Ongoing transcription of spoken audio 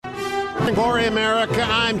Glory America,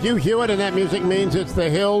 I'm Hugh Hewitt, and that music means it's the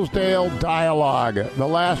Hillsdale Dialogue, the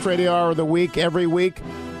last radio hour of the week, every week,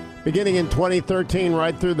 beginning in 2013,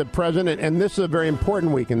 right through the present. And this is a very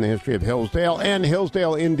important week in the history of Hillsdale and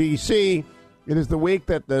Hillsdale in D.C. It is the week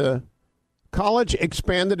that the college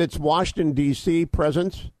expanded its Washington, D.C.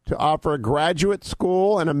 presence to offer a graduate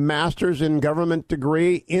school and a master's in government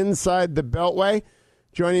degree inside the Beltway.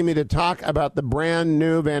 Joining me to talk about the brand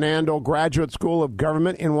new Van Andel Graduate School of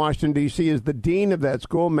Government in Washington, D.C. is the dean of that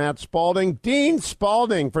school, Matt Spalding. Dean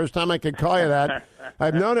Spalding, first time I could call you that.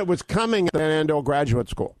 I've known it was coming at Van Andel Graduate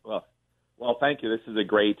School. Well, thank you. This is a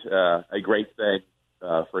great thing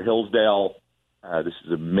for Hillsdale. This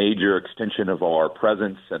is a major extension of our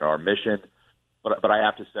presence and our mission. But I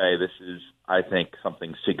have to say, this is, I think,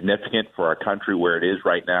 something significant for our country where it is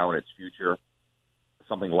right now in its future.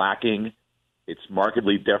 Something lacking. It's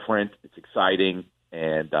markedly different. It's exciting,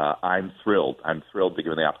 and I'm thrilled. I'm thrilled to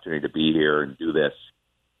give the opportunity to be here and do this,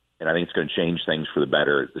 and I think it's going to change things for the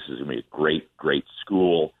better. This is going to be a great, great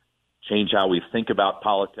school, change how we think about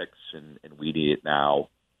politics, and we need it now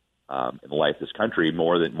in the life of this country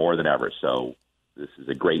more than ever. So this is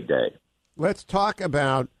a great day. Let's talk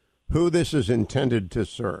about who this is intended to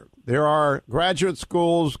serve. There are graduate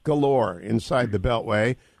schools galore inside the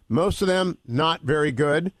Beltway, most of them not very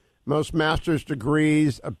good. Most master's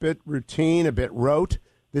degrees, a bit routine, a bit rote.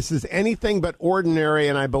 This is anything but ordinary,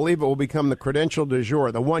 and I believe it will become the credential du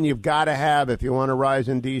jour, the one you've got to have if you want to rise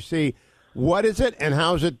in D.C. What is it, and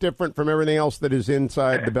how is it different from everything else that is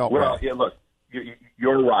inside the Beltway? Well, yeah, look,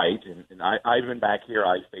 you're right, and I've been back here.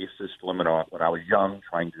 I faced this dilemma when I was young,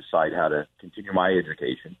 trying to decide how to continue my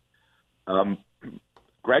education.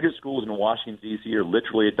 Graduate schools in Washington, D.C. are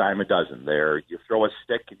literally a dime a dozen. You throw a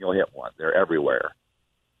stick and you'll hit one. They're everywhere.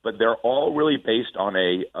 But they're all really based on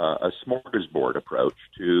a smorgasbord approach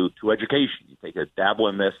to education. You take a dabble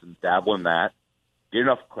in this and dabble in that, get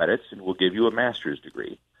enough credits, and we'll give you a master's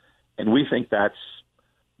degree. And we think that's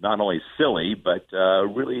not only silly, but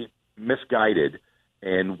really misguided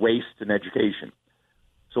and waste in education.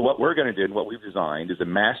 So what we're going to do and what we've designed is a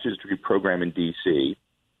master's degree program in D.C.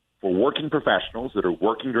 for working professionals that are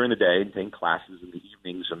working during the day and taking classes in the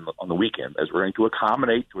evenings and on the weekend, as we're going to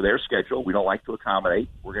accommodate to their schedule. We don't like to accommodate.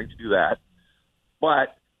 We're going to do that.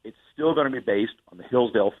 But it's still going to be based on the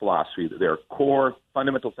Hillsdale philosophy that there are core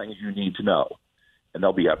fundamental things you need to know. And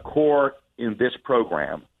there'll be a core in this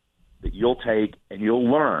program that you'll take and you'll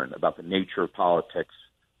learn about the nature of politics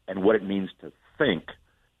and what it means to think,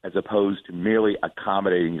 as opposed to merely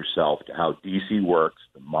accommodating yourself to how D.C. works,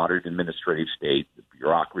 the modern administrative state, the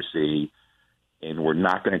bureaucracy, and we're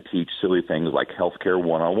not going to teach silly things like healthcare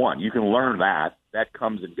 101. You can learn that. That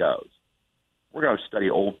comes and goes. We're going to study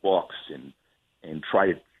old books and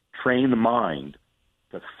try to train the mind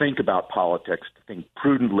to think about politics, to think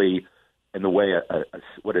prudently in the way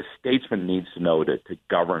what a statesman needs to know to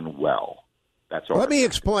govern well. That's all. Let me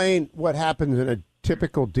explain what happens in a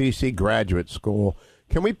typical D.C. graduate school.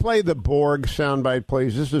 Can we play the Borg soundbite,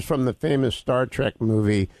 please? This is from the famous Star Trek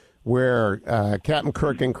movie where Captain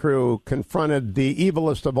Kirk and crew confronted the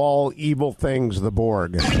evilest of all evil things, the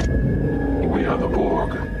Borg. We are the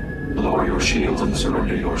Borg. Lower your shields and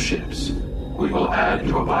surrender your ships. We will add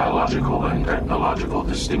your biological and technological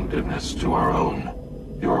distinctiveness to our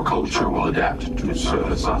own. Your culture will adapt to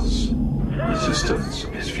service us. Resistance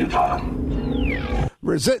is futile.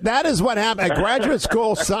 That is what happened. A graduate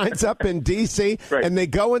school signs up in D.C., right, and they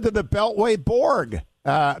go into the Beltway Borg,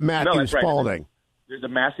 Matthew Spalding. Right. There's a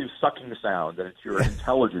massive sucking sound, and it's your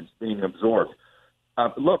intelligence being absorbed.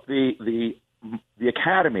 Look, the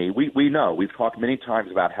academy, we know. We've talked many times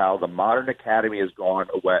about how the modern academy has gone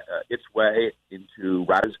its way into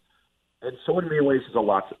rise, and so in many ways is a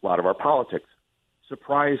lot of our politics.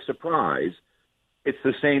 Surprise, surprise, it's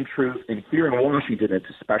the same truth. And here in Washington, it's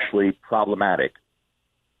especially problematic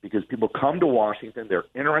because people come to Washington, they're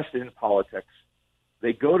interested in politics,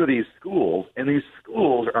 they go to these schools, and these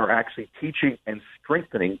schools are actually teaching and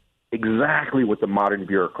strengthening exactly what the modern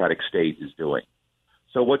bureaucratic state is doing.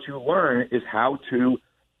 So what you learn is how to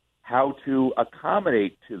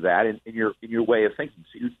accommodate to that in your way of thinking.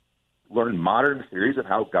 So you learn modern theories of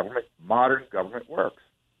how modern government works.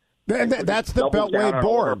 That's the Beltway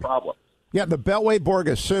Borg. Yeah, the Beltway Borg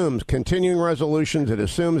assumes continuing resolutions. It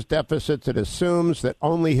assumes deficits. It assumes that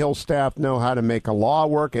only Hill staff know how to make a law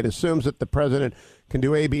work. It assumes that the president can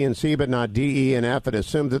do A, B, and C, but not D, E, and F. It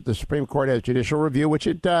assumes that the Supreme Court has judicial review, which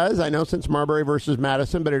it does. I know since Marbury versus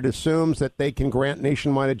Madison, but it assumes that they can grant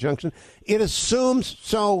nationwide injunction. It assumes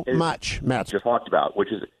so much, Matt. Just talked about,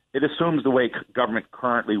 which is it assumes the way government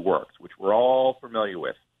currently works, which we're all familiar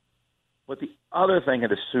with. But the other thing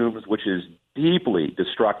it assumes, which is deeply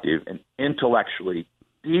destructive and intellectually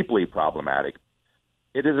deeply problematic,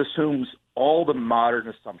 it assumes all the modern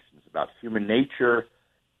assumptions about human nature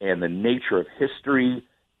and the nature of history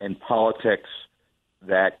and politics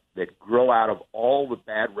that grow out of all the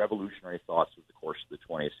bad revolutionary thoughts of the course of the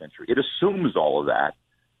 20th century. It assumes all of that,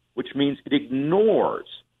 which means it ignores,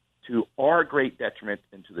 to our great detriment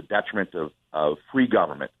and to the detriment of free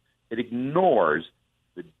government, it ignores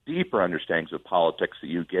the deeper understandings of politics that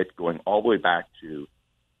you get going all the way back to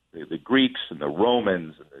the Greeks and the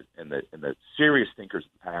Romans and the serious thinkers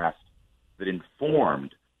of the past that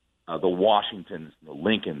informed the Washingtons and the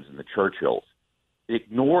Lincolns and the Churchills. It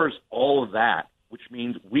ignores all of that, which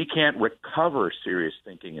means we can't recover serious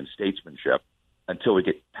thinking and statesmanship until we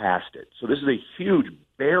get past it. So this is a huge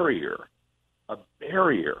barrier,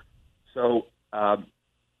 So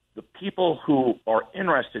the people who are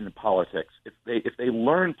interested in politics, if they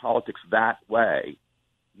learn politics that way,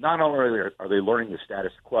 not only are they learning the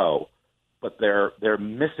status quo, but they're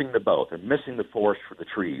missing the boat. They're missing the forest for the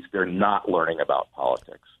trees. They're not learning about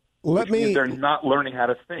politics. They're not learning how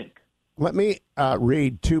to think. Let me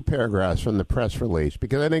read two paragraphs from the press release,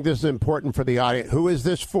 because I think this is important for the audience. Who is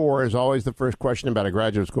this for is always the first question about a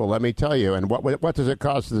graduate school. Let me tell you. And what does it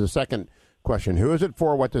cost is the second question. Who is it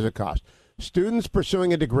for? What does it cost? Students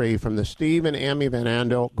pursuing a degree from the Steve and Amy Van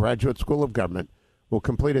Andel Graduate School of Government will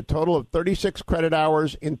complete a total of 36 credit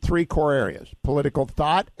hours in 3 core areas: political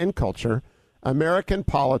thought and culture, American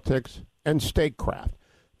politics, and statecraft.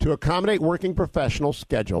 To accommodate working professional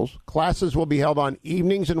schedules, classes will be held on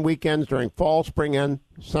evenings and weekends during fall, spring, and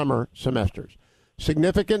summer semesters.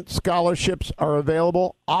 Significant scholarships are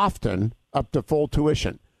available, often up to full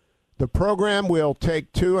tuition. The program will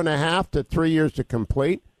take 2.5 to 3 years to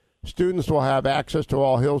complete. Students will have access to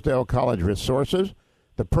all Hillsdale College resources.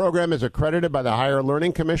 The program is accredited by the Higher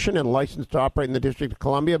Learning Commission and licensed to operate in the District of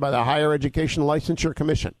Columbia by the Higher Education Licensure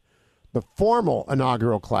Commission. The formal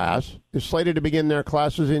inaugural class is slated to begin their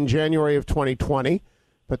classes in January of 2020,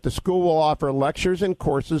 but the school will offer lectures and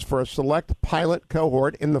courses for a select pilot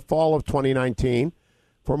cohort in the fall of 2019.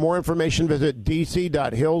 For more information, visit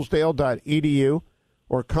dc.hillsdale.edu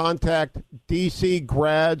or contact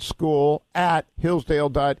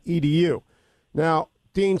dcgradschool@hillsdale.edu. Now,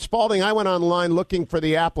 Dean Spalding, I went online looking for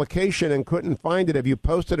the application and couldn't find it. Have you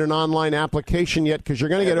posted an online application yet? Because you're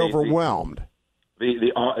going to get overwhelmed.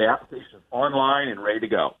 The application is online and ready to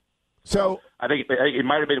go. So I think it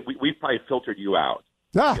might have been, we probably filtered you out.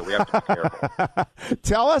 Yeah, we have to be careful.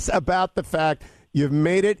 Tell us about the fact you've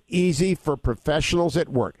made it easy for professionals at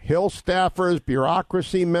work, Hill staffers,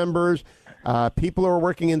 bureaucracy members, people who are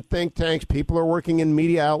working in think tanks, people who are working in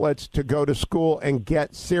media outlets to go to school and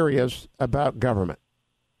get serious about government.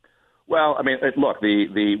 Well, I mean, look,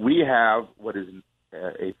 we have what is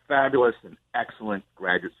a fabulous and excellent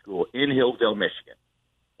graduate school in Hillsdale, Michigan.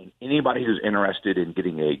 And anybody who's interested in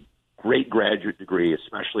getting a great graduate degree,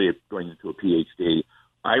 especially if going into a PhD,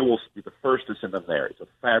 I will be the first to send them there. It's a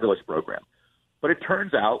fabulous program. But it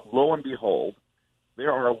turns out, lo and behold,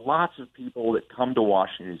 there are lots of people that come to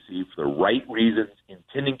Washington, D.C. for the right reasons,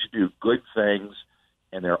 intending to do good things,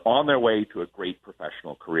 and they're on their way to a great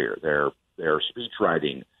professional career. They're speech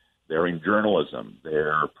writing, they're in journalism,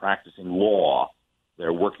 they're practicing law,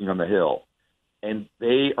 they're working on the Hill. And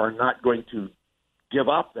they are not going to give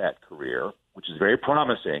up that career, which is very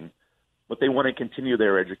promising, but they want to continue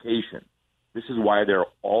their education. This is why there are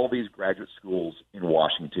all these graduate schools in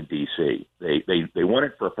Washington, D.C. They want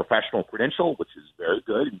it for a professional credential, which is very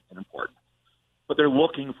good and important, but they're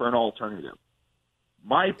looking for an alternative.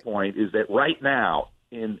 My point is that right now,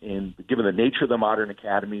 given the nature of the modern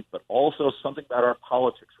academy, but also something about our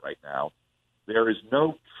politics right now, there is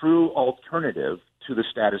no true alternative to the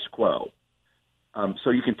status quo. So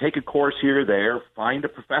you can take a course here or there, find a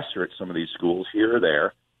professor at some of these schools here or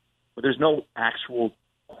there, but there's no actual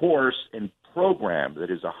course and program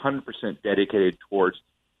that is 100% dedicated towards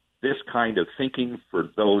this kind of thinking for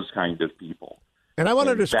those kind of people. And I want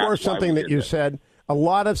to underscore something that you said. A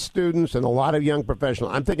lot of students and a lot of young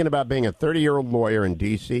professionals, I'm thinking about being a 30-year-old lawyer in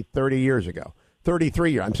D.C. 30 years ago,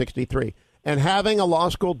 33 years, I'm 63, and having a law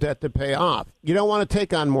school debt to pay off. You don't want to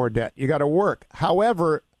take on more debt. You got to work.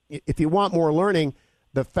 However, if you want more learning,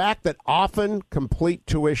 the fact that often complete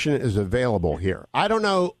tuition is available here. I don't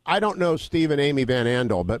know Steve and Amy Van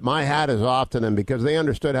Andel, but my hat is off to them because they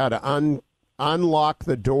understood how to unlock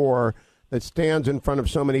the door that stands in front of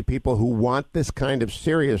so many people who want this kind of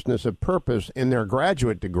seriousness of purpose in their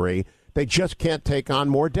graduate degree. They just can't take on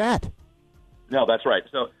more debt. No, that's right.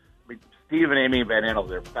 So Steve and Amy Van Andel,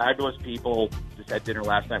 they're fabulous people. Just had dinner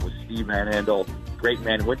last night with Steve Van Andel. Great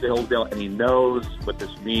man. Went to Hillsdale, and he knows what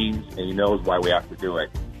this means, and he knows why we have to do it.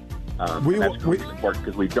 That's really important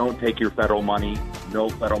because we don't take your federal money. No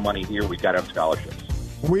federal money here. We've got to have scholarships.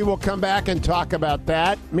 We will come back and talk about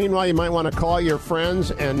that. Meanwhile, you might want to call your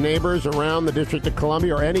friends and neighbors around the District of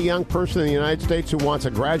Columbia or any young person in the United States who wants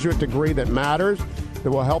a graduate degree that matters, that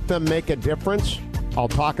will help them make a difference. I'll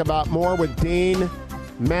talk about more with Dean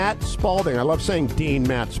Matt Spalding. I love saying Dean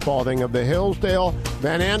Matt Spalding of the Hillsdale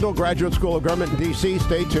Van Andel Graduate School of Government in D.C.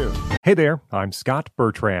 Stay tuned. Hey there, I'm Scott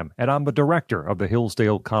Bertram, and I'm the director of the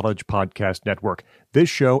Hillsdale College Podcast Network. This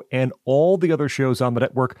show and all the other shows on the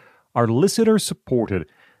network are listener-supported.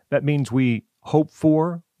 That means we hope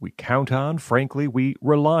for, we count on, frankly, we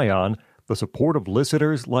rely on the support of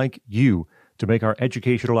listeners like you to make our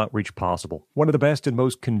educational outreach possible. One of the best and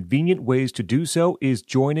most convenient ways to do so is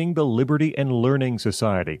joining the Liberty and Learning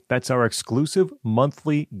Society. That's our exclusive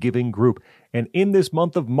monthly giving group. And in this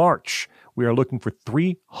month of March, we are looking for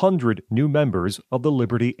 300 new members of the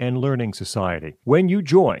Liberty and Learning Society. When you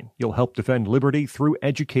join, you'll help defend liberty through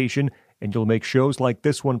education, and you'll make shows like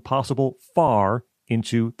this one possible far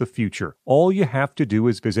into the future. All you have to do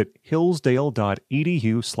is visit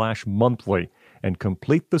hillsdale.edu/monthly and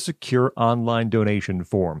complete the secure online donation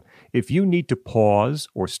form. If you need to pause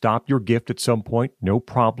or stop your gift at some point, no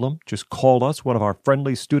problem. Just call us. One of our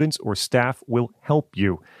friendly students or staff will help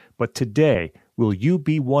you. But today, will you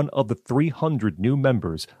be one of the 300 new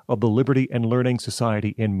members of the Liberty and Learning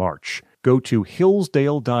Society in March? Go to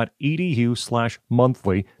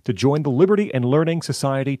hillsdale.edu/monthly to join the Liberty and Learning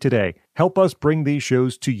Society today. Help us bring these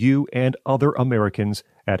shows to you and other Americans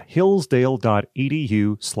at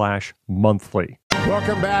hillsdale.edu/monthly.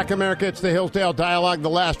 Welcome back, America. It's the Hillsdale Dialogue,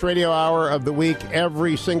 the last radio hour of the week,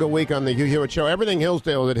 every single week on the Hugh Hewitt Show. Everything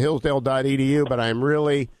Hillsdale is at hillsdale.edu, but I'm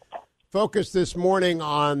really focused this morning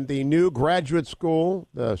on the new graduate school,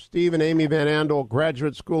 the Steve and Amy Van Andel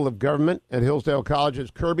Graduate School of Government at Hillsdale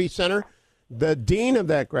College's Kirby Center. The dean of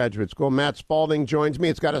that graduate school, Matt Spalding, joins me.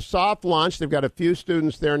 It's got a soft launch. They've got a few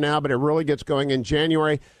students there now, but it really gets going in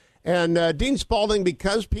January. And Dean Spalding,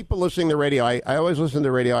 because people listening to the radio, I always listen to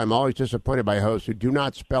the radio. I'm always disappointed by hosts who do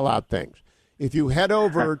not spell out things. If you head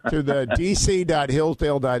over to the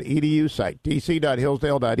dc.hillsdale.edu site,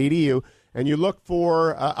 dc.hillsdale.edu, and you look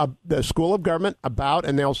for the School of Government about,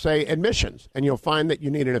 and they'll say admissions, and you'll find that you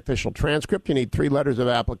need an official transcript. You need 3 letters of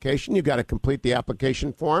application. You've got to complete the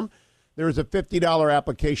application form. There is a $50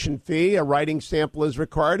 application fee. A writing sample is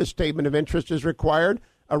required. A statement of interest is required.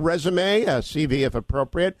 A resume, a CV if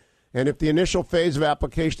appropriate. And if the initial phase of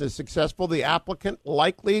application is successful, the applicant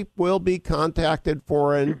likely will be contacted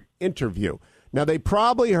for an interview. Now, they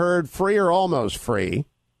probably heard free or almost free.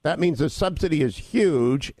 That means the subsidy is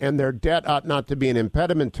huge, and their debt ought not to be an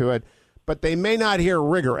impediment to it. But they may not hear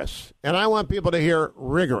rigorous. And I want people to hear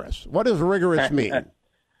rigorous. What does rigorous mean?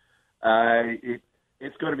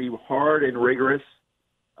 It's going to be hard and rigorous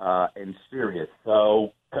and serious.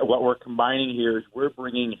 So what we're combining here is we're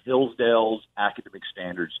bringing Hillsdale's academic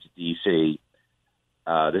standards to D.C.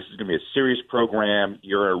 This is going to be a serious program.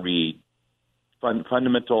 You're going to read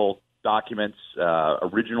fundamental documents,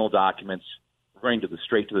 original documents. We're going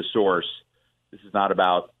straight to the source. This is not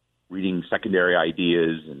about reading secondary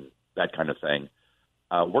ideas and that kind of thing.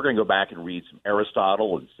 We're going to go back and read some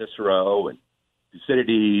Aristotle and Cicero and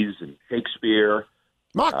Thucydides and Shakespeare.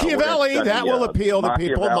 Machiavelli, that will appeal to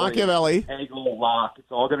people. Machiavelli. Hegel, Locke,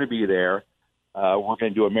 it's all going to be there. We're going to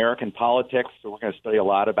do American politics, so we're going to study a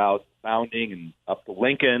lot about founding and up to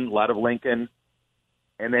Lincoln, a lot of Lincoln,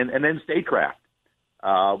 and then statecraft,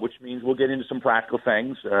 which means we'll get into some practical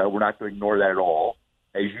things. We're not going to ignore that at all.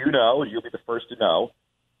 As you know, you'll be the first to know,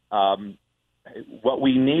 what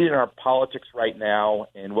we need in our politics right now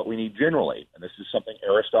and what we need generally, and this is something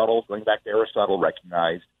Aristotle, going back to Aristotle,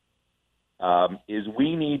 recognized, is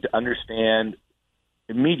we need to understand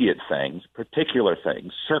immediate things, particular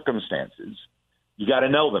things, circumstances. You got to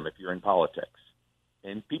know them if you're in politics.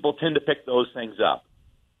 And people tend to pick those things up.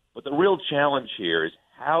 But the real challenge here is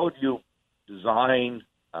how do you design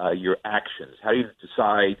your actions? How do you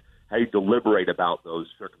decide, how do you deliberate about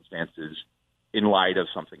those circumstances in light of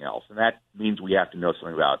something else? And that means we have to know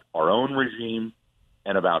something about our own regime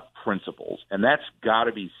and about principles. And that's got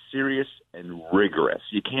to be serious and rigorous.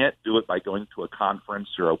 You can't do it by going to a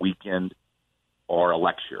conference or a weekend or a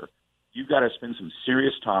lecture. You've got to spend some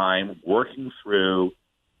serious time working through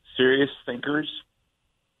serious thinkers.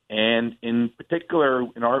 And in particular,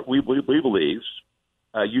 we believe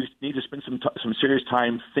you need to spend some serious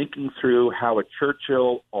time thinking through how a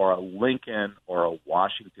Churchill or a Lincoln or a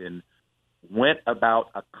Washington went about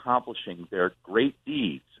accomplishing their great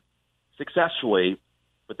deeds successfully,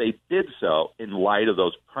 but they did so in light of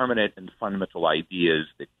those permanent and fundamental ideas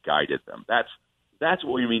that guided them. That's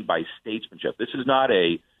what we mean by statesmanship. This is not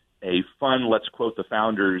a fun, let's quote the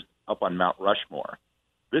founders up on Mount Rushmore.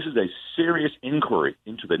 This is a serious inquiry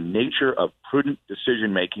into the nature of prudent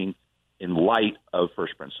decision-making in light of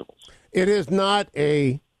first principles. It is not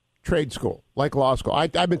a trade school like law school.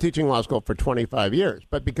 I've been teaching law school for 25 years,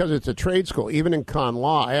 but because it's a trade school, even in con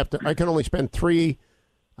law, I can only spend 3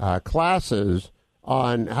 classes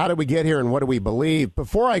on how did we get here and what do we believe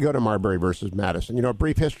before I go to Marbury versus Madison. A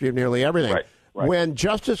brief history of nearly everything. Right. When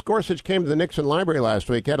Justice Gorsuch came to the Nixon Library last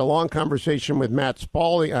week, had a long conversation with Matt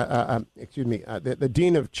Spalding, the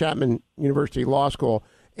dean of Chapman University Law School,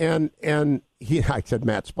 and I said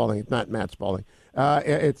Matt Spalding, it's not Matt Spalding.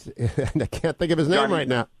 I can't think of his name right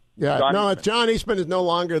now. Yeah, it's John Eastman is no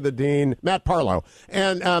longer the dean. Matt Parlow,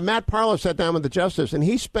 and Matt Parlow sat down with the justice, and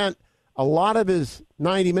he spent a lot of his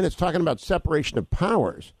 90 minutes talking about separation of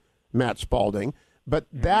powers. Matt Spalding, but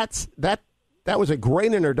that was a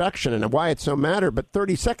great introduction and why it so mattered. But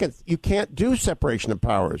 30 seconds, you can't do separation of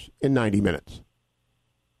powers in 90 minutes.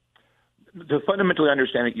 To fundamentally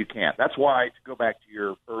understand it, you can't. That's why, to go back to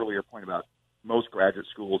your earlier point about most graduate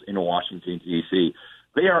schools in Washington, D.C.,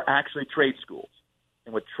 they are actually trade schools.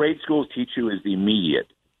 And what trade schools teach you is the immediate.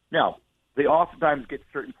 Now, they oftentimes get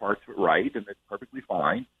certain parts of it right, and that's perfectly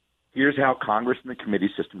fine. Here's how Congress and the committee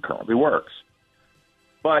system currently works.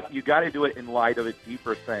 But you got to do it in light of a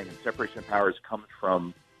deeper thing. And separation of powers comes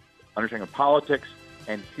from understanding of politics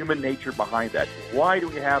and human nature behind that. Why do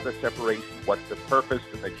we have the separation? What's the purpose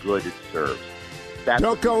and the good it serves?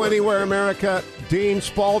 Don't go anywhere, America. Dean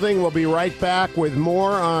Spalding will be right back with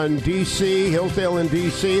more on D.C., Hillsdale and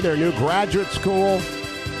D.C. Their new graduate school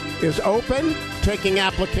is open, taking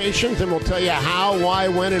applications, and we'll tell you how, why,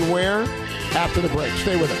 when, and where after the break.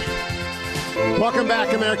 Stay with us. Welcome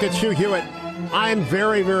back, America. It's Hugh Hewitt. I'm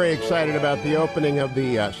very, very excited about the opening of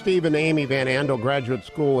the Steve and Amy Van Andel Graduate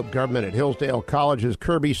School of Government at Hillsdale College's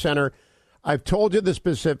Kirby Center. I've told you the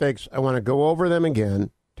specifics. I want to go over them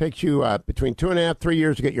again. Takes you between 2.5, 3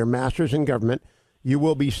 years to get your master's in government. You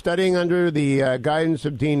will be studying under the guidance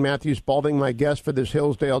of Dean Matthew Spalding, my guest for this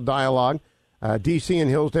Hillsdale Dialogue.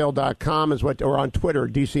 DCandHillsdale.com is what, or on Twitter,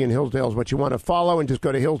 DC and Hillsdale is what you want to follow, and just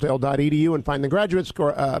go to hillsdale.edu and find the graduate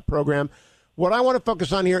program. What I want to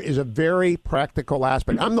focus on here is a very practical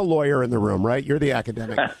aspect. I'm the lawyer in the room, right? You're the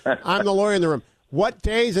academic. I'm the lawyer in the room. What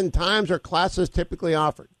days and times are classes typically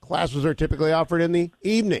offered? Classes are typically offered in the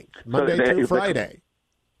evening, Monday through Friday,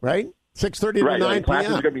 right? 6:30 to 9 p.m.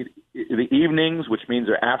 Classes are going to be the evenings, which means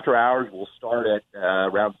they're after hours. We'll start at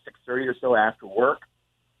around 6:30 or so after work,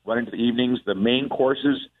 run into the evenings. The main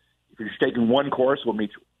courses, if you're just taking one course, will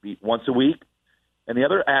meet once a week. And the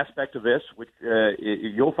other aspect of this, which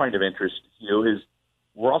you'll find of interest to you, is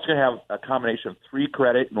we're also going to have a combination of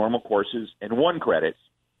 3-credit normal courses and 1 credit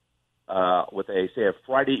with a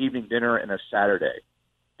Friday evening dinner and a Saturday.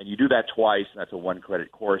 And you do that twice, and that's a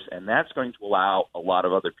 1-credit course. And that's going to allow a lot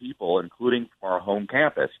of other people, including from our home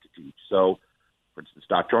campus, to teach. So, for instance,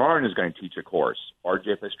 Dr. Arnn is going to teach a course.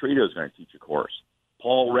 R.J. Pestrito is going to teach a course.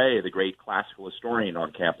 Paul Ray, the great classical historian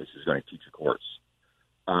on campus, is going to teach a course.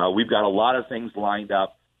 We've got a lot of things lined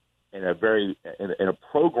up in a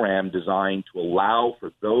program designed to allow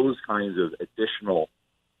for those kinds of additional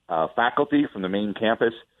faculty from the main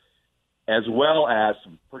campus, as well as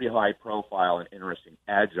some pretty high-profile and interesting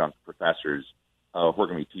adjunct professors who are going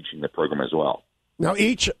to be teaching the program as well. Now,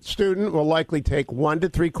 each student will likely take 1 to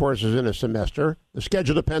 3 courses in a semester. The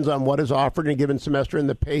schedule depends on what is offered in a given semester and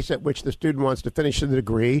the pace at which the student wants to finish the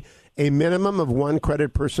degree. A minimum of 1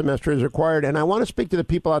 credit per semester is required. And I want to speak to the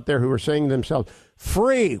people out there who are saying to themselves,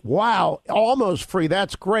 free, wow, almost free,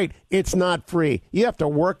 that's great. It's not free. You have to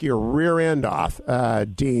work your rear end off,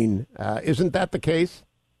 Dean. Isn't that the case?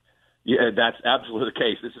 Yeah, that's absolutely the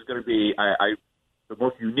case. This is going to be the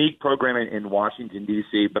most unique program in Washington,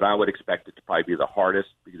 D.C., but I would expect it to probably be the hardest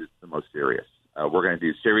because it's the most serious. We're going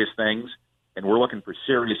to do serious things, and we're looking for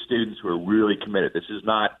serious students who are really committed. This is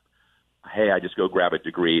not, hey, I just go grab a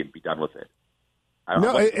degree and be done with it.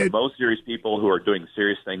 The most serious people who are doing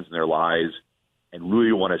serious things in their lives and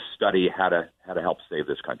really want to study how to help save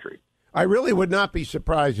this country. I really would not be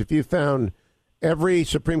surprised if you found every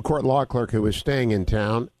Supreme Court law clerk who was staying in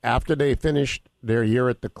town after they finished their year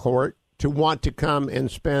at the court to want to come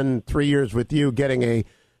and spend 3 years with you getting a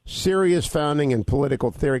serious founding in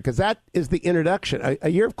political theory, because that is the introduction. A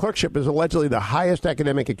year of clerkship is allegedly the highest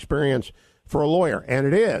academic experience for a lawyer, and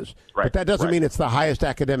it is. Right, but that doesn't mean it's the highest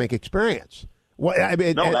academic experience. Well, I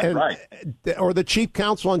mean, no, that's right. Or the chief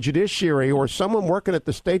counsel on judiciary or someone working at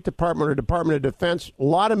the State Department or Department of Defense. A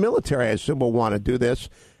lot of military, I assume, will want to do this.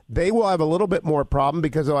 They will have a little bit more problem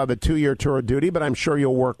because they'll have a 2-year tour of duty, but I'm sure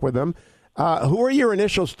you'll work with them. Who are your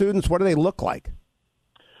initial students? What do they look like?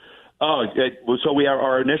 Oh, so we have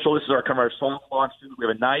our initial. This is our soft launch student. We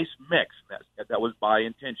have a nice mix. That was by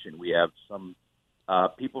intention. We have some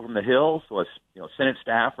people from the Hill, so a Senate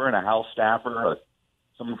staffer and a House staffer,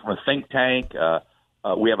 someone from a think tank.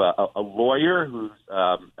 We have a lawyer who's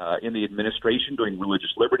in the administration doing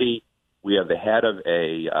religious liberty. We have the head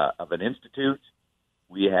of an institute.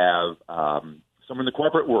 We have someone in the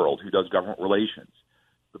corporate world who does government relations.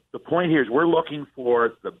 The point here is we're looking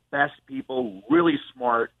for the best people, really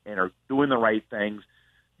smart, and are doing the right things,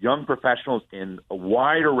 young professionals in a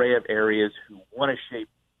wide array of areas who want to shape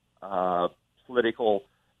political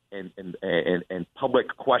and public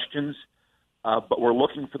questions. But we're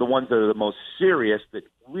looking for the ones that are the most serious that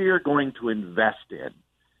we're going to invest in,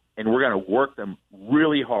 and we're going to work them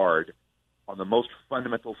really hard on the most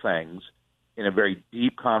fundamental things in a very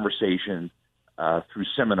deep conversation through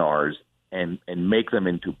seminars and make them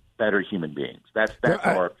into better human beings. That's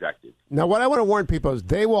our objective. Now, what I want to warn people is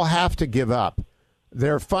they will have to give up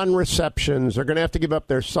their fun receptions. They're going to have to give up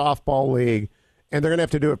their softball league, and they're going to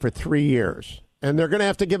have to do it for 3 years. And they're going to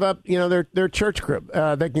have to give up, their church group.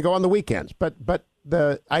 They can go on the weekends. But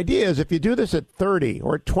the idea is if you do this at 30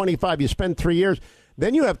 or at 25, you spend 3 years,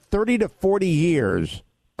 then you have 30 to 40 years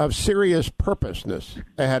of serious purposeness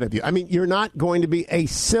ahead of you. I mean, you're not going to be a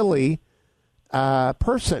silly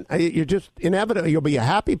person. You're just inevitable. You'll be a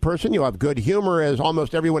happy person. You'll have good humor, as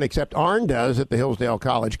almost everyone except Arn does at the Hillsdale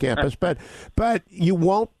College campus. But you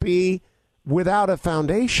won't be without a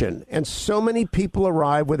foundation. And so many people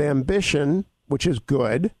arrive with ambition, which is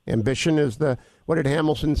good. Ambition is what did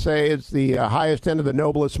Hamilton say? It's the highest end of the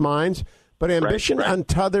noblest minds. But ambition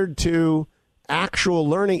untethered to actual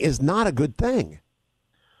learning is not a good thing.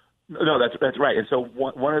 No, that's right. And so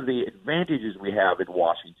one of the advantages we have in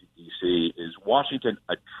Washington, D.C. is Washington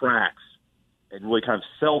attracts and really kind of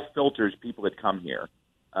self-filters people that come here.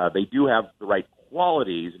 They do have the right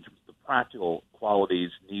qualities in terms of the practical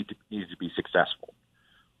qualities needed to be successful.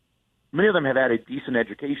 Many of them have had a decent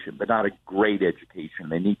education, but not a great education.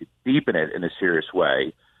 They need to deepen it in a serious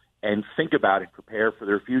way and think about it, prepare for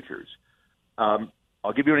their futures.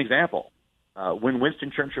 I'll give you an example. When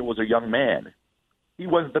Winston Churchill was a young man, he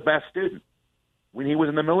wasn't the best student. When he was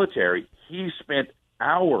in the military, he spent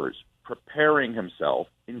hours preparing himself,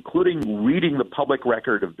 including reading the public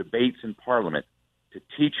record of debates in Parliament, to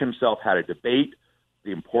teach himself how to debate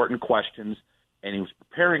the important questions, and he was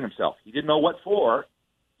preparing himself. He didn't know what for.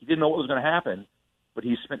 He didn't know what was going to happen, but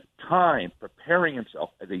he spent time preparing himself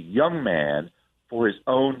as a young man for his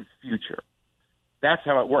own future. That's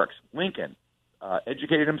how it works. Lincoln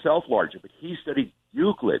educated himself largely, but he studied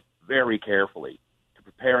Euclid very carefully to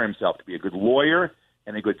prepare himself to be a good lawyer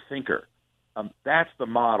and a good thinker. That's the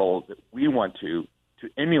model that we want to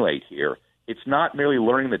emulate here. It's not merely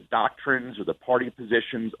learning the doctrines or the party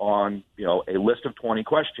positions on a list of 20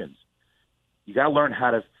 questions. You got to learn how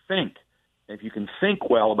to think. And if you can think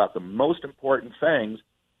well about the most important things,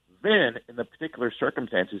 then in the particular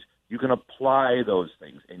circumstances, you can apply those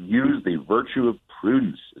things and use the virtue of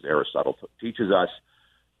prudence, as Aristotle teaches us,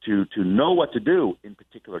 to know what to do in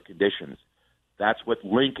particular conditions. That's what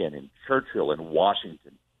Lincoln and Churchill and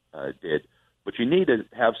Washington did. But you need to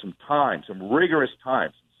have some time, some rigorous time,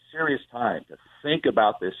 some serious time to think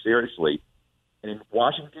about this seriously. And in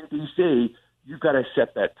Washington, D.C., you've got to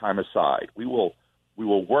set that time aside. We will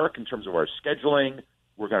work in terms of our scheduling.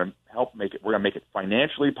 We're going to help make it. We're going to make it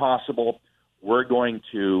financially possible. We're going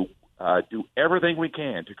to do everything we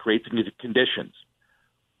can to create the conditions.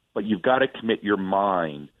 But you've got to commit your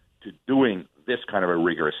mind to doing this kind of a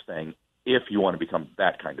rigorous thing if you want to become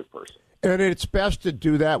that kind of person. And it's best to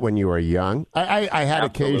do that when you are young. I had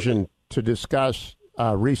occasion to discuss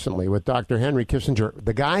recently with Dr. Henry Kissinger,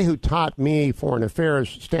 the guy who taught me foreign affairs,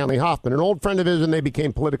 Stanley Hoffman, an old friend of his, and they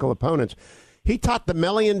became political opponents. He taught the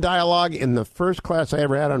Melian Dialogue in the first class I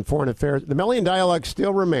ever had on foreign affairs. The Melian Dialogue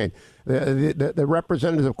still remained. The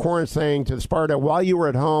representatives of Corinth saying to Sparta, while you were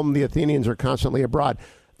at home, the Athenians are constantly abroad.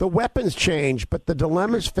 The weapons change, but the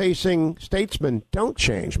dilemmas facing statesmen don't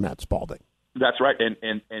change, Matt Spalding. That's right,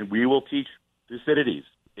 and we will teach Thucydides.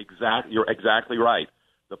 You're exactly right.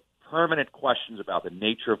 The permanent questions about the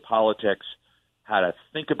nature of politics, how to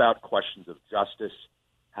think about questions of justice,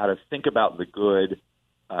 how to think about the good,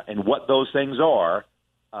 and what those things are,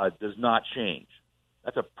 does not change.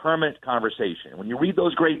 That's a permanent conversation. When you read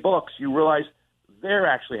those great books, you realize they're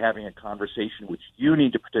actually having a conversation which you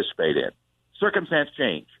need to participate in. Circumstance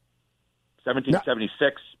change.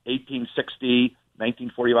 1776, 1860,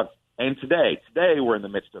 1941. And today we're in the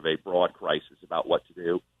midst of a broad crisis about what to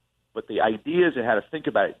do. but the ideas and how to think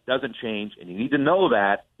about it doesn't change, and you need to know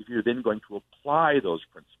that if you're then going to apply those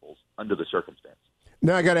principles under the circumstance.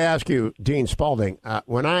 Now, I got to ask you, Dean Spalding,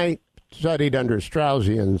 when I studied under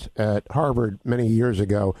Straussians at Harvard many years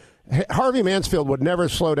ago, Harvey Mansfield would never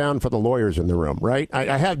slow down for the lawyers in the room, right?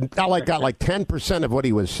 I got like 10% of what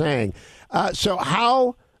he was saying. So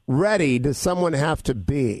how ready does someone have to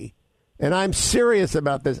be? And I'm serious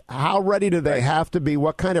about this. How ready do they have to be?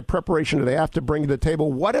 What kind of preparation do they have to bring to the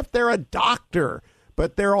table? What if they're a doctor,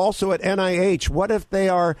 but they're also at NIH? What if they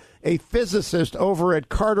are a physicist over at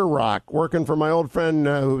Carter Rock, working for my old friend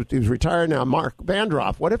who's retired now, Mark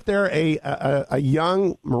Vandroff? What if they're a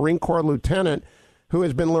young Marine Corps lieutenant who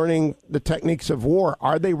has been learning the techniques of war?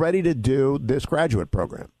 Are they ready to do this graduate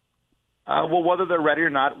program? Well, whether they're ready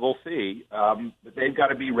or not, we'll see. But they've got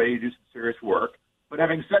to be ready to do some serious work. But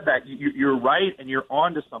having said that, you're right, and you're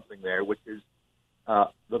on to something there, which is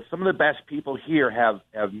some of the best people here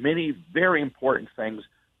have many very important things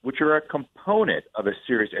which are a component of a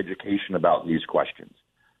serious education about these questions.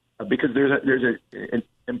 Because there's an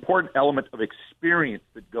important element of experience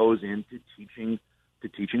that goes into teaching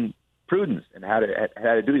prudence and how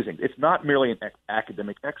to do these things. It's not merely an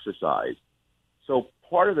academic exercise. So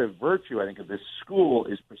part of the virtue, I think, of this school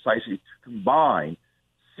is precisely to combine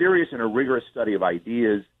serious and a rigorous study of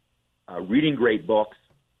ideas, reading great books,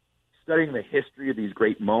 studying the history of these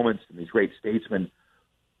great moments and these great statesmen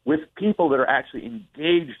with people that are actually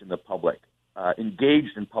engaged in the public,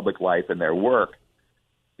 engaged in public life and their work.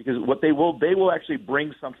 Because what they will actually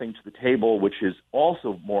bring something to the table, which is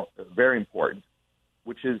also very important,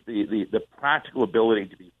 which is the practical ability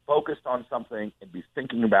to be focused on something and be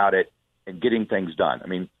thinking about it and getting things done. I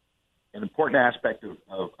mean, an important aspect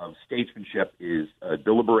of statesmanship is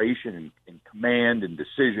deliberation and command and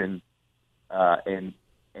decision,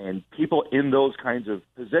 and people in those kinds of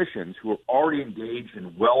positions who are already engaged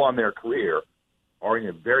and well on their career are in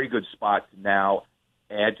a very good spot to now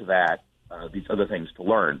add to that these other things to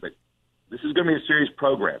learn. But this is going to be a serious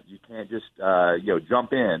program. You can't just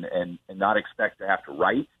jump in and not expect to have to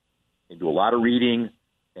write and do a lot of reading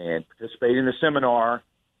and participate in a seminar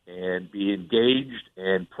and be engaged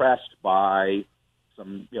and pressed by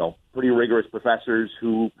some, pretty rigorous professors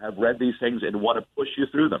who have read these things and want to push you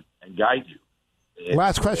through them and guide you.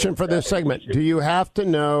 Last question for this segment. Do you have to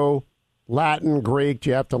know Latin, Greek? Do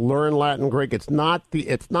you have to learn Latin, Greek? It's not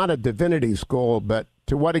a divinity school, but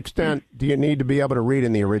to what extent do you need to be able to read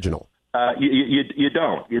in the original? You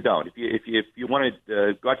don't. If you want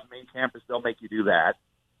to go out to the main campus, they'll make you do that,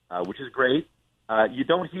 which is great. You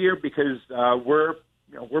don't here because we're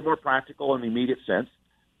more practical in the immediate sense.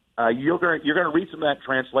 You're going to read some of that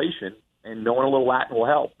translation, and knowing a little Latin will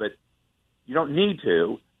help, but you don't need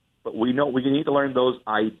to. But we know we need to learn those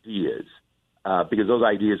ideas because those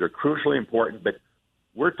ideas are crucially important. But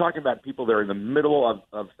we're talking about people that are in the middle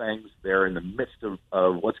of things. They're in the midst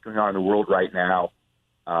of what's going on in the world right now.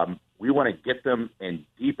 We want to get them and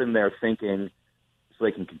deepen their thinking so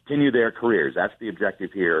they can continue their careers. That's the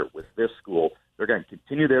objective here with this school. They're going to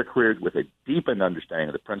continue their careers with a deepened understanding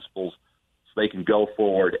of the principles so they can go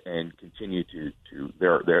forward and continue to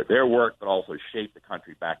their work, but also shape the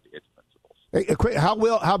country back to its principles. Hey,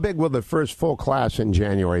 how big will the first full class in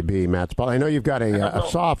January be, Matt Spalding? I know you've got a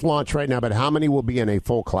soft launch right now, but how many will be in a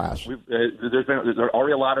full class? There's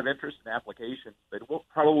already a lot of interest in applications, but we'll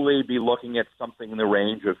probably be looking at something in the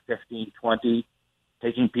range of 15, 20.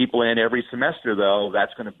 Taking people in every semester, though,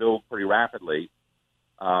 that's going to build pretty rapidly.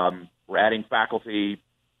 We're adding faculty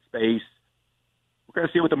space. We're going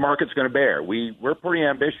to see what the market's going to bear. We're pretty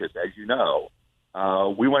ambitious, as you know.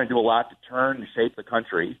 We want to do a lot to turn and shape the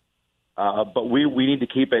country. But we need to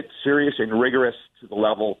keep it serious and rigorous to the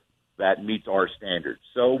level that meets our standards.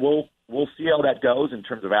 So we'll see how that goes in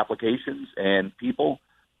terms of applications and people.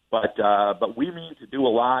 But we mean to do a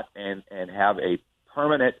lot and have a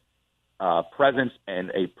permanent presence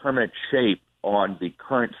and a permanent shape on the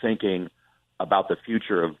current thinking about the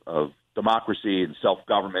future of democracy and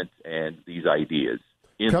self-government and these ideas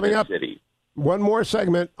in the city. One more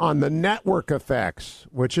segment on the network effects,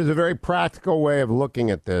 which is a very practical way of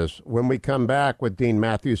looking at this. When we come back with Dean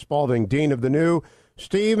Matthew Spalding, Dean of the new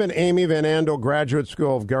Steve and Amy Van Andel Graduate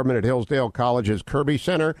School of Government at Hillsdale College's Kirby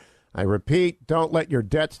Center. I repeat, don't let your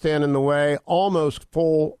debt stand in the way. Almost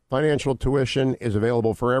full financial tuition is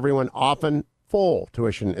available for everyone. Often full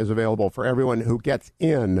tuition is available for everyone who gets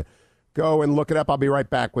in. Go and look it up. I'll be right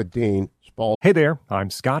back with Dean Spalding. Hey there, I'm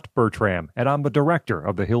Scott Bertram, and I'm the director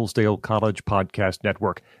of the Hillsdale College Podcast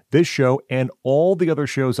Network. This show and all the other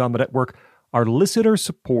shows on the network are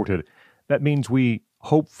listener-supported. That means we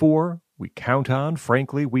hope for, we count on,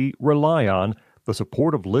 frankly, we rely on the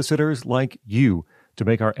support of listeners like you. to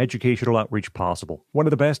make our educational outreach possible. One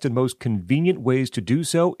of the best and most convenient ways to do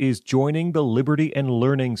so is joining the Liberty and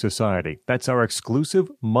Learning Society. That's our exclusive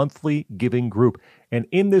monthly giving group. And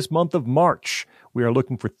in this month of March, we are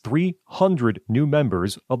looking for 300 new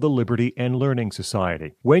members of the Liberty and Learning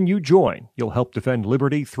Society. When you join, you'll help defend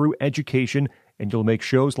liberty through education, and you'll make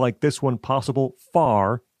shows like this one possible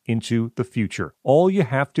far into the future. All you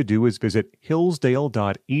have to do is visit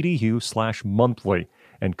hillsdale.edu/monthly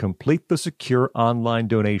and complete the secure online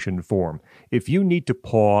donation form. If you need to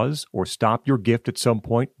pause or stop your gift at some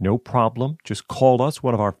point, no problem. Just call us.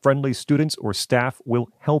 One of our friendly students or staff will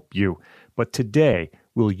help you. But today,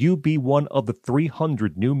 will you be one of the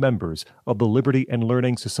 300 new members of the Liberty and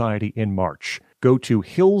Learning Society in March? Go to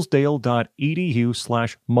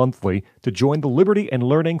hillsdale.edu/monthly to join the Liberty and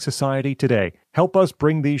Learning Society today. Help us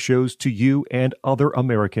bring these shows to you and other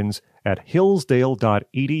Americans at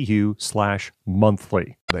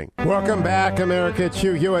hillsdale.edu/monthly. Welcome back, America. It's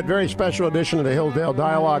Hugh Hewitt. Very special edition of the Hillsdale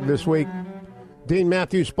Dialogue this week. Dean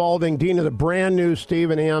Matthew Spalding, Dean of the brand new Steve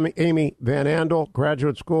and Amy Van Andel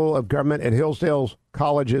Graduate School of Government at Hillsdale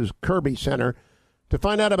College's Kirby Center. To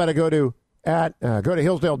find out about it, go to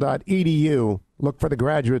hillsdale.edu, look for the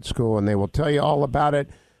graduate school, and they will tell you all about it.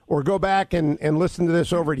 Or go back and listen to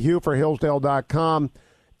this over at hughforhillsdale.com.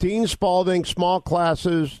 Dean Spalding, small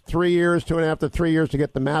classes, 3 years, 2.5 to 3 years to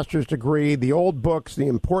get the master's degree, the old books, the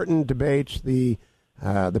important debates, the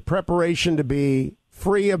preparation to be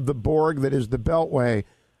free of the Borg that is the Beltway.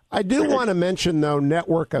 I do want to mention, though,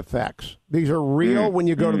 network effects. These are real when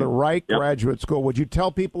you go to the right graduate school. Would you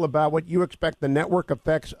tell people about what you expect the network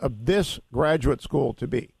effects of this graduate school to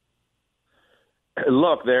be?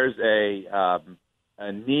 Look, there's a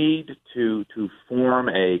need to form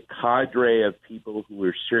a cadre of people who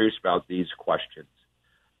are serious about these questions.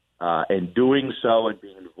 And doing so and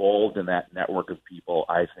being involved in that network of people,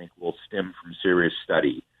 I think, will stem from serious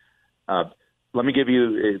study. Let me give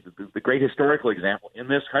you the great historical example in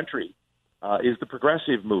this country is the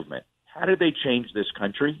progressive movement. How did they change this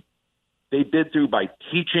country? They did through by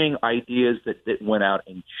teaching ideas that went out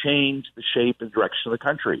and changed the shape and direction of the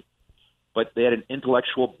country. But they had an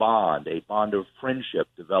intellectual bond, a bond of friendship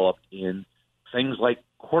developed in things like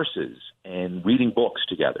courses and reading books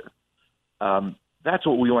together. That's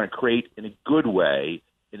what we want to create in a good way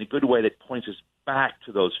that points us back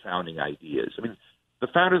to those founding ideas. I mean, the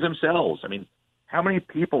founders themselves, how many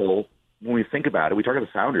people, when we think about it, we talk about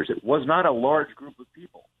the founders, it was not a large group of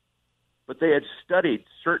people, but they had studied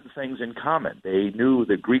certain things in common. They knew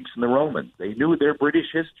the Greeks and the Romans. They knew their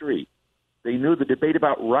British history. They knew the debate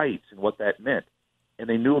about rights and what that meant. And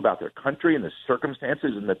they knew about their country and the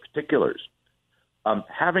circumstances and the particulars.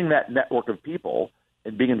 Having that network of people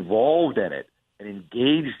and being involved in it and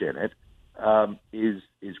engaged in it is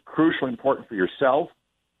crucially important for yourself,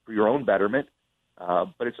 for your own betterment.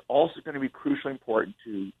 But it's also going to be crucially important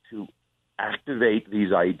to activate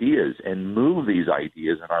these ideas and move these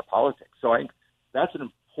ideas in our politics. So I think that's an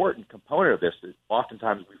important component of this that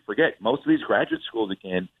oftentimes we forget. Most of these graduate schools,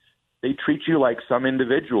 again, they treat you like some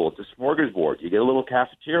individual. It's a smorgasbord. You get a little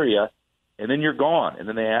cafeteria, and then you're gone, and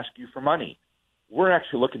then they ask you for money. We're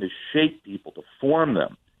actually looking to shape people, to form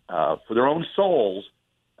them for their own souls,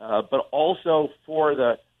 but also for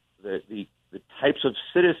the types of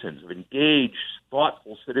citizens, of engaged,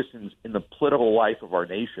 thoughtful citizens in the political life of our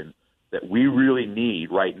nation that we really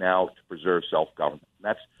need right now to preserve self-government.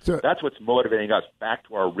 That's what's motivating us. Back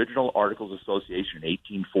to our original Articles of Association in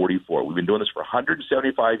 1844. We've been doing this for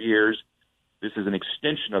 175 years. This is an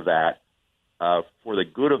extension of that for the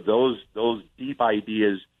good of those deep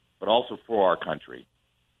ideas, but also for our country.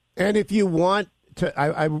 And if you want to,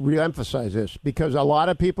 I reemphasize this, because a lot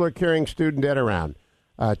of people are carrying student debt around.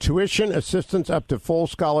 Tuition assistance up to full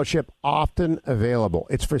scholarship often available.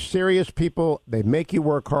 It's for serious people. They make you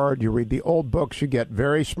work hard. You read the old books. You get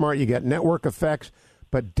very smart. You get network effects.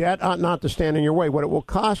 But debt ought not to stand in your way. What it will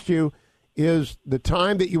cost you is the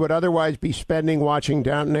time that you would otherwise be spending watching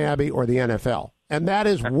Downton Abbey or the NFL. And that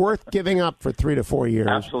is worth giving up for 3 to 4 years.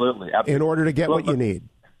 Absolutely. In order to get what you need.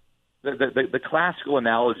 The classical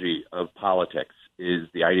analogy of politics is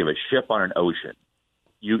the idea of a ship on an ocean.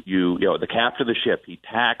 You know, the captain of the ship, he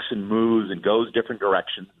tacks and moves and goes different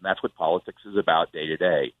directions, and that's what politics is about day to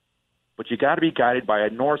day. But you got to be guided by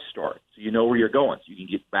a North Star, so you know where you're going, so you can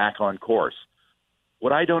get back on course.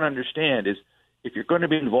 What I don't understand is if you're going to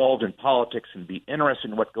be involved in politics and be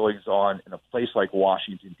interested in what goes on in a place like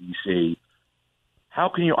Washington, D.C., how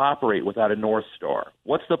can you operate without a North Star?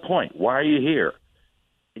 What's the point? Why are you here?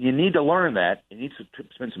 And you need to learn that. You need to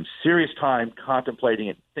spend some serious time contemplating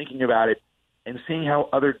it, thinking about it, and seeing how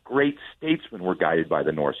other great statesmen were guided by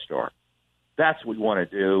the North Star. That's what we want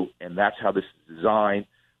to do, and that's how this is designed.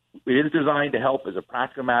 It is designed to help as a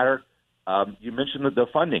practical matter. You mentioned the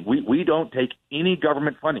funding. We don't take any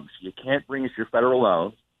government funding, so you can't bring us your federal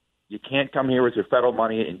loans. You can't come here with your federal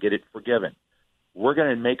money and get it forgiven. We're going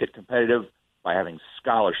to make it competitive by having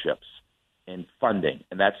scholarships and funding,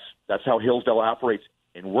 and that's how Hillsdale operates.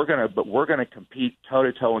 And we're going to compete toe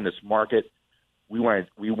to toe in this market. We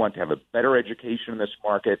want to have a better education in this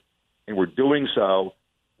market, and we're doing so.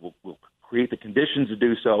 We'll create the conditions to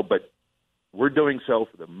do so, but we're doing so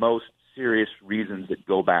for the most serious reasons that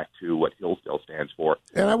go back to what Hillsdale stands for.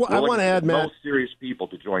 And I want to add, Matt, most serious people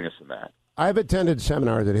to join us in that. I've attended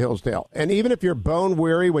seminars at Hillsdale, and even if you're bone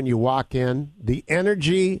weary when you walk in, the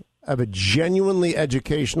energy of a genuinely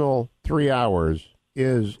educational 3 hours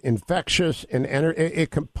is infectious, and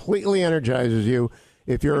it completely energizes you.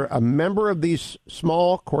 If you're a member of these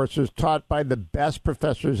small courses taught by the best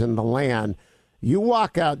professors in the land, you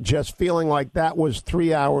walk out just feeling like that was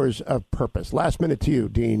 3 hours of purpose. Last minute to you,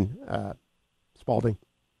 Dean Spalding.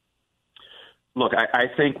 Look, I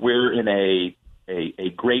think we're in a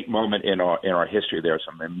great moment in our history. There are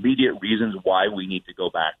some immediate reasons why we need to go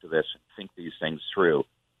back to this and think these things through.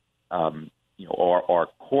 Our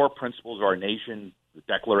core principles of our nation, the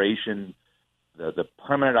Declaration, the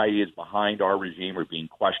permanent ideas behind our regime are being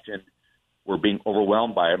questioned. We're being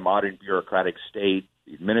overwhelmed by a modern bureaucratic state,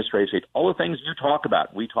 the administrative state, all the things you talk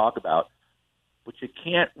about, we talk about, but you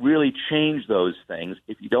can't really change those things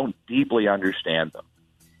if you don't deeply understand them.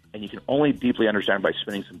 And you can only deeply understand by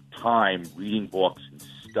spending some time reading books and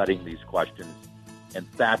studying these questions. And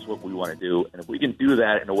that's what we want to do. And if we can do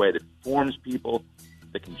that in a way that forms people,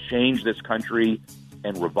 that can change this country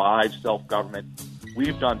and revive self-government,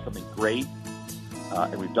 we've done something great,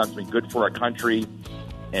 and we've done something good for our country,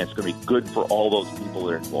 and it's going to be good for all those people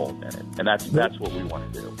that are involved in it. And that's what we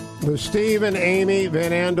want to do. The Steve and Amy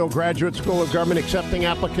Van Andel Graduate School of Government accepting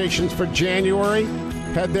applications for January.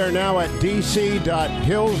 Head there now at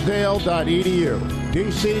dc.hillsdale.edu.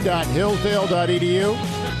 dc.hillsdale.edu.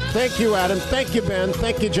 Thank you, Adam. Thank you, Ben.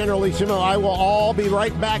 Thank you, Generalissimo. I will all be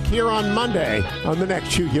right back here on Monday on the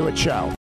next Hugh Hewitt Show.